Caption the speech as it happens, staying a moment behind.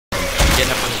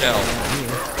Except for Shell.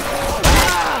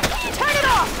 Turn it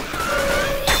off!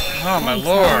 Oh my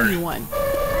lord. I want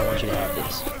you to have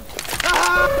this.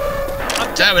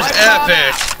 That was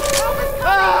epic.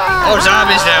 Oh,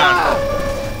 zombies down.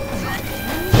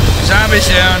 Zombies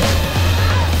down.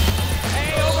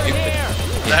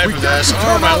 The heck with this.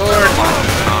 Oh my lord.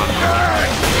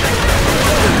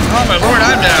 Oh my lord,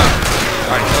 I'm down.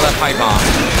 Alright, throw that pipe bomb.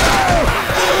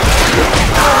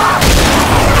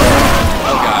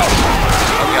 Oh god.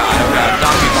 Oh god, oh god.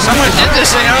 Zombie bomb. Someone get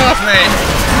this thing off me.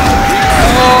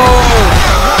 Oh.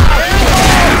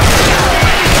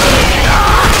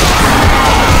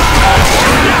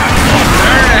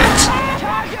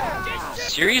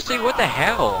 Seriously, what the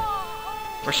hell?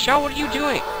 Rochelle, what are you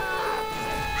doing?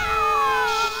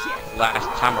 Last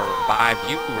time I revived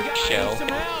you, Rochelle.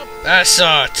 That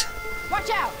sucked.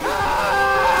 Watch out!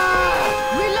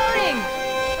 Reloading!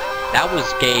 That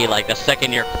was gay, like the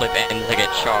second your clip ends, I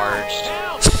get charged.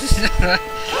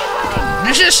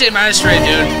 You should see my screen,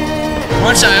 dude.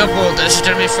 Once I upload this, it's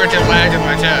gonna be freaking lagged in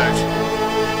my couch.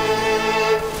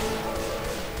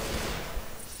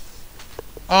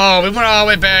 Oh, we went all the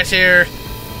way back here.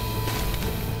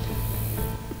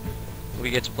 We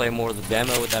get to play more of the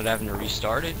demo without having to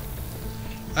restart it.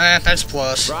 That's a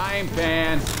plus. Frying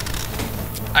pan.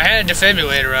 I had a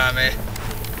defibrillator on me.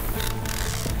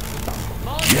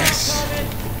 Yes.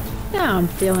 Now I'm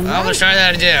feeling Well, let's try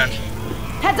that again.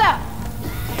 Heads up!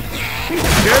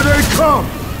 Here they come.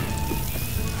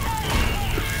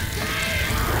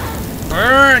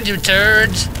 Burn, you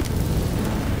turds!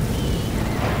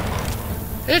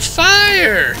 It's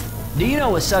fire! Do you know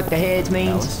what suck the heads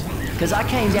means? Because I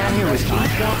came down here with heat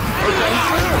gun.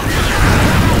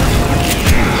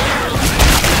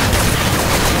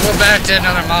 We'll back to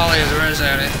another molly if there is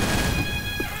any.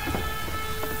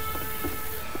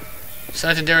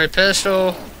 Secondary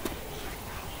pistol.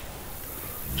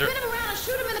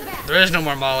 There is no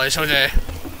more mollies, okay.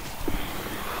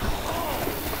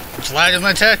 It's lagging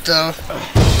my tech though.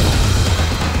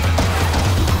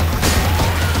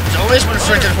 There's always when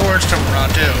freaking hordes come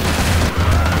around too.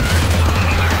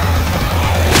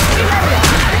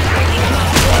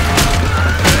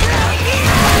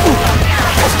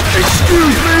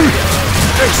 Excuse me.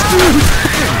 Excuse me.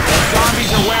 The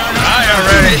zombies are wearing out. Die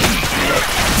already.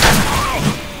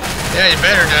 Yeah, you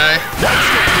better die.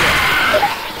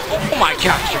 Oh my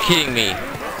gosh, you're kidding me.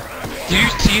 Do you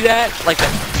see that? Like the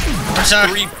I'm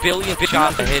sorry. 3 billion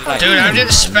shots I hit. Like, Dude, I'm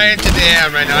getting spanked in the air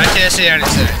right now. I can't see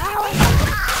anything.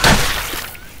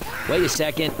 Wait a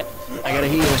second. I gotta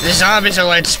heal. The zombies are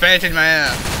like spanking my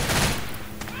ass.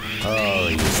 Oh,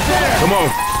 Come on.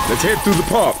 Let's head through the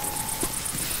park.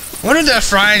 I wonder if that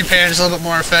frying pan is a little bit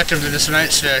more effective than this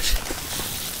nightstick.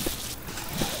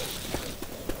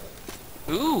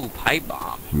 ooh, pipe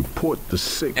bomb. Report the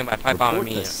sick. And by pipe bomb I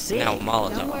mean now Don't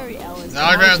Molotov. worry, Ellis. Now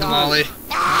I grabbed the molly.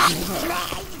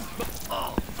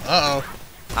 Uh-oh.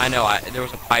 I know, there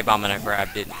was a pipe bomb and I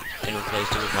grabbed it and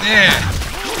replaced it with my Yeah.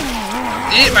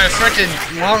 Eat my frickin'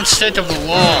 long stick of the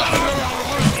law.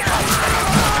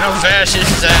 I know Vash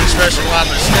uses that expression a lot,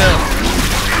 but still.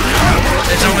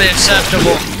 It's only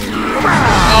acceptable.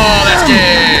 Oh, that's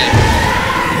gay.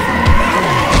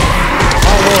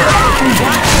 Oh, Lord.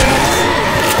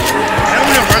 I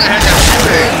don't know where the heck I'm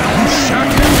shooting.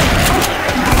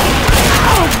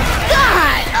 Oh,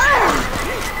 God!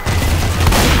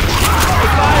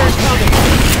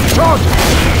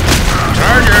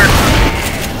 Charger.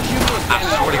 I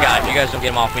swear to God, if you guys don't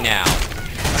get him off me now,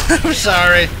 I'm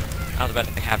sorry. I was about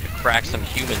to have to crack some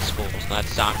human skulls, not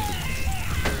zombies.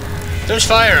 There's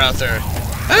fire out there.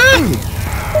 Ah!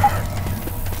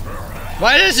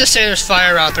 Why does it say there's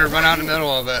fire out there? Run out in the middle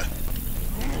of it.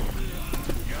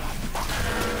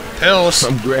 Pills.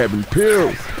 I'm grabbing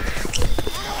pills.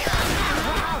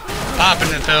 Popping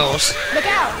the pills. Look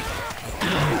out!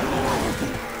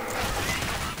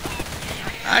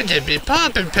 I did be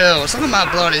popping pills. Look at my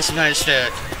bloody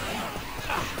nightstick.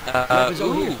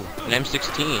 Ooh, an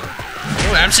M16.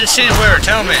 Ooh, M16 where?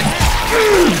 Tell me.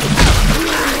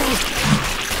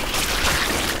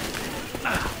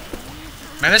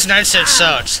 Man, this nightstick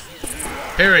sucks.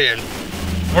 Period.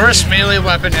 Worst melee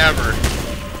weapon ever.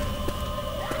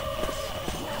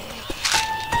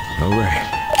 Alright.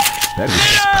 That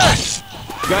is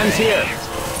guns here.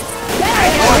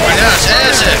 Oh my gosh,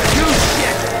 acid!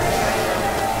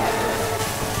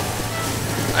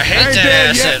 I hate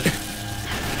that acid.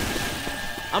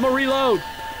 I'm a reload.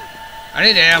 I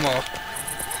need ammo.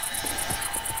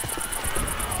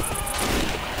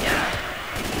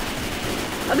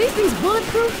 Are these things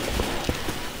bulletproof?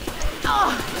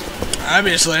 Oh,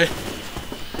 Obviously.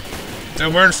 If they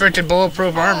weren't freaking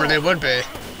bulletproof armor, they would be.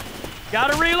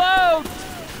 Gotta reload.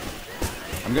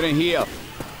 I'm gonna heal.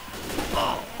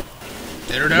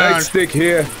 Get her down. Nightstick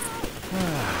here.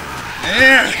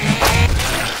 Yeah.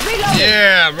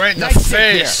 Yeah, right in the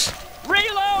face.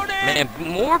 Reloading. Man,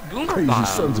 more boomer Crazy bombs.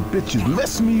 sons of bitches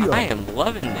mess me up. I am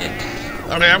loving this.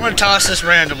 Okay, I'm gonna toss this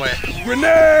randomly.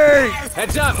 Grenade!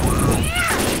 Heads up.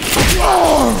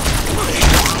 Oh!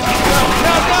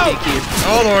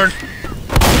 Oh Lord.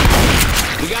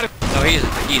 We gotta No, he's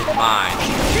mine.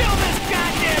 kill this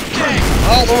goddamn thing.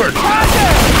 Oh Lord.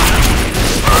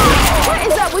 What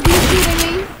is up with you shooting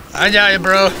me? I got you,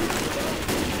 bro.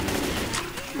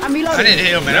 I'm reloading. I need to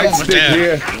heal, man. I'm almost Nightstick dead.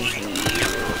 here.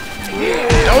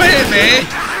 Don't hit me.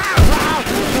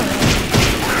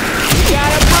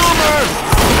 Got a boomer.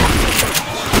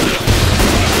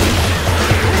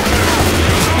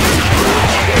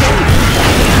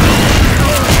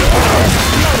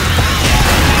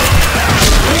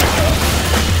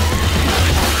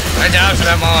 I died for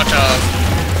that Molotov.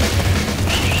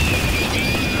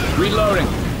 Reloading.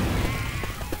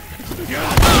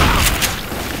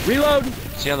 Reload.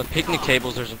 See on the picnic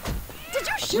tables, there's a Did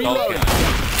you shoot skull me?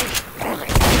 guy.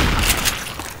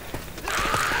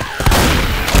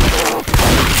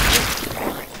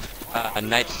 A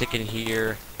nightstick in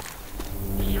here.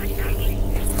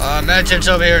 Medkit's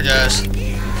over here, guys.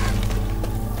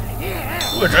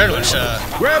 Ooh, adrenaline shot.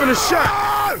 Grabbing a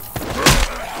shot!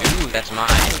 Ooh, that's mine.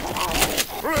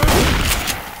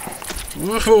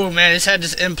 Woohoo, man, his head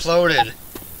just imploded.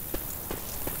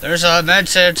 There's a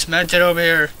medkit over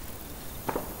here.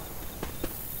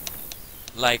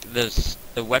 Like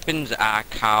the weapons I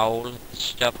call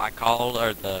stuff I call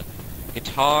are the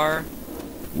guitar,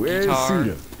 Where's Guitar.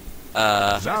 Cedar?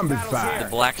 Zombie the fire.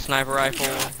 black sniper rifle,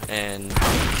 and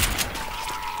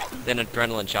then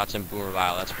adrenaline shots and boomer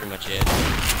vial. That's pretty much it.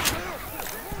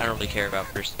 I don't really care about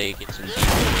first aid kits and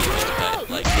defense, but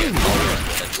like the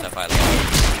that stuff I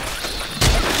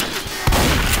love.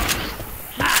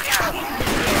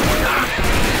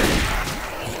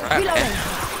 Reloading.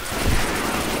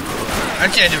 I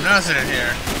can't do nothing in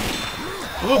here.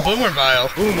 Ooh, boomer vial.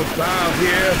 Boomer foul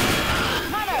here.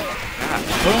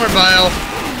 Boomer vial.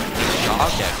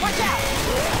 Okay.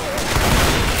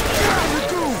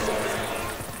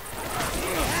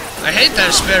 I hate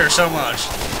that spitter so much.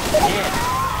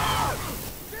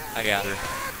 I got her.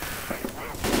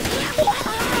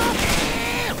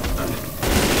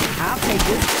 I'll take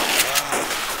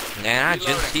this. Man, I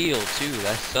just healed too.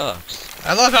 That sucks.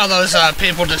 I love how those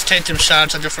people just take them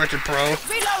shots like they're freaking pro.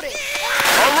 Reloading.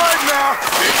 All right now,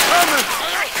 it's coming.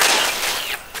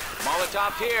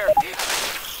 Molotov here.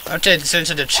 I'm taking this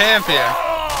into the champion.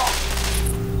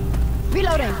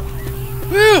 Reloading.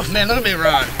 Woo, man, look at me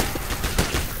run.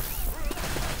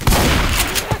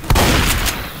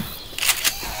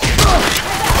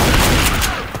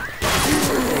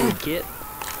 Hey, kid.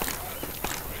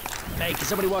 Hey, can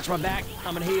somebody watch my back?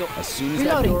 I'm gonna heal. As soon as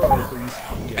Reloading. that door opens,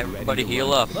 get Everybody ready to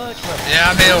heal up. look. Yeah,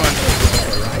 I'm healing.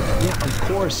 Yeah, of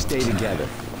course, stay together.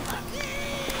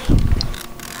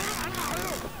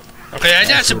 Okay, I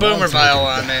got some boomer vial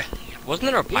on me. Wasn't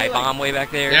there a pipe bomb way back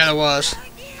there? Yeah, there was.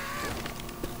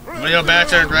 I'm gonna go back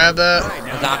there and grab that.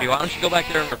 Zombie, why don't you go back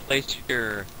there and replace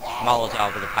your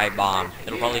Molotov with a pipe bomb?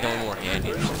 It'll probably go more handy.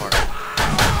 You're smart.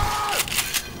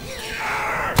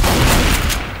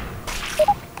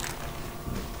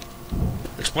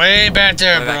 It's way back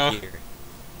there, Way bro. back here.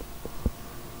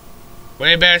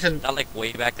 Way back to Not like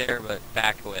way back there, but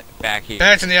back here.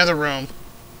 back in the other room.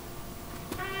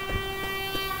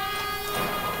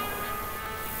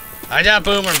 I got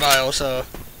boomer vial, so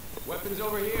Weapons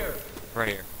over here. Right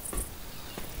here.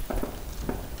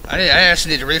 I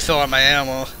actually need to refill on my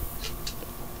ammo.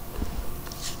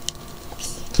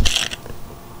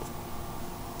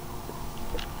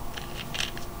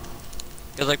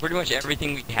 Because like pretty much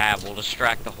everything we have will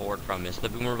distract the horde from us. The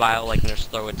boomer vial, like, they'll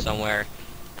just throw it somewhere,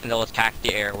 and they'll attack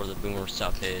the air where the boomer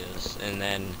stuff is, and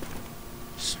then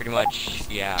pretty much,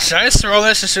 yeah. Should I just throw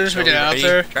this as soon as we So get out ready?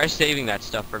 there? Try saving that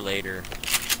stuff for later.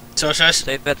 So should I?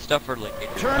 Save that stuff for later.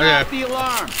 Turn Okay. off the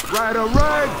alarm. Right, all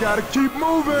right, gotta keep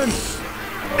moving.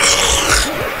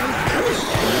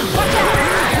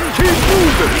 Keep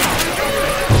moving.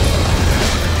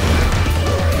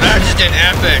 I'm just getting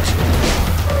epic.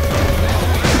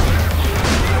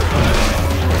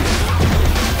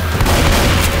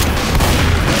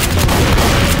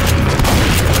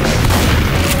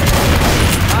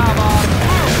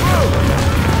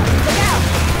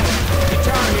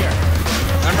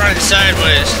 I'm running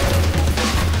sideways.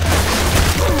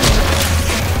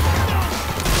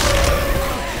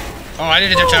 Oh, I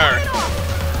need a guitar.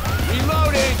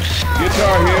 Reloading.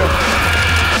 Guitar here.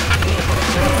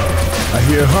 I I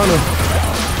hear Hunter.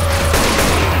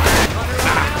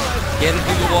 Get him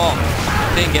through the wall.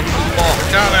 Thing, get him through the wall.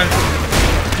 Coming.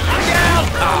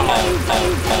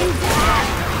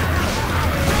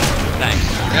 Thanks.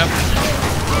 Yep.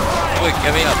 Quick,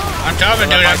 get me up. I'm coming,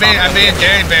 dude. I'm being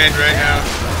gang banned right now.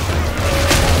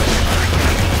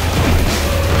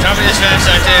 Tell me as fast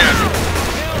as I can.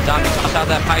 Zombie, toss out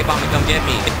that pipe bomb and come get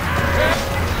me.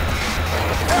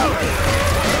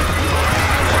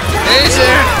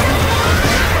 Laser!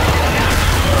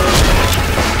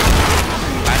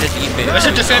 Find a defib. There's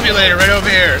a defibrillator right over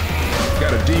here.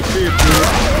 Got a defib, dude.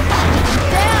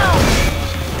 Down!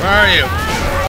 Where are you?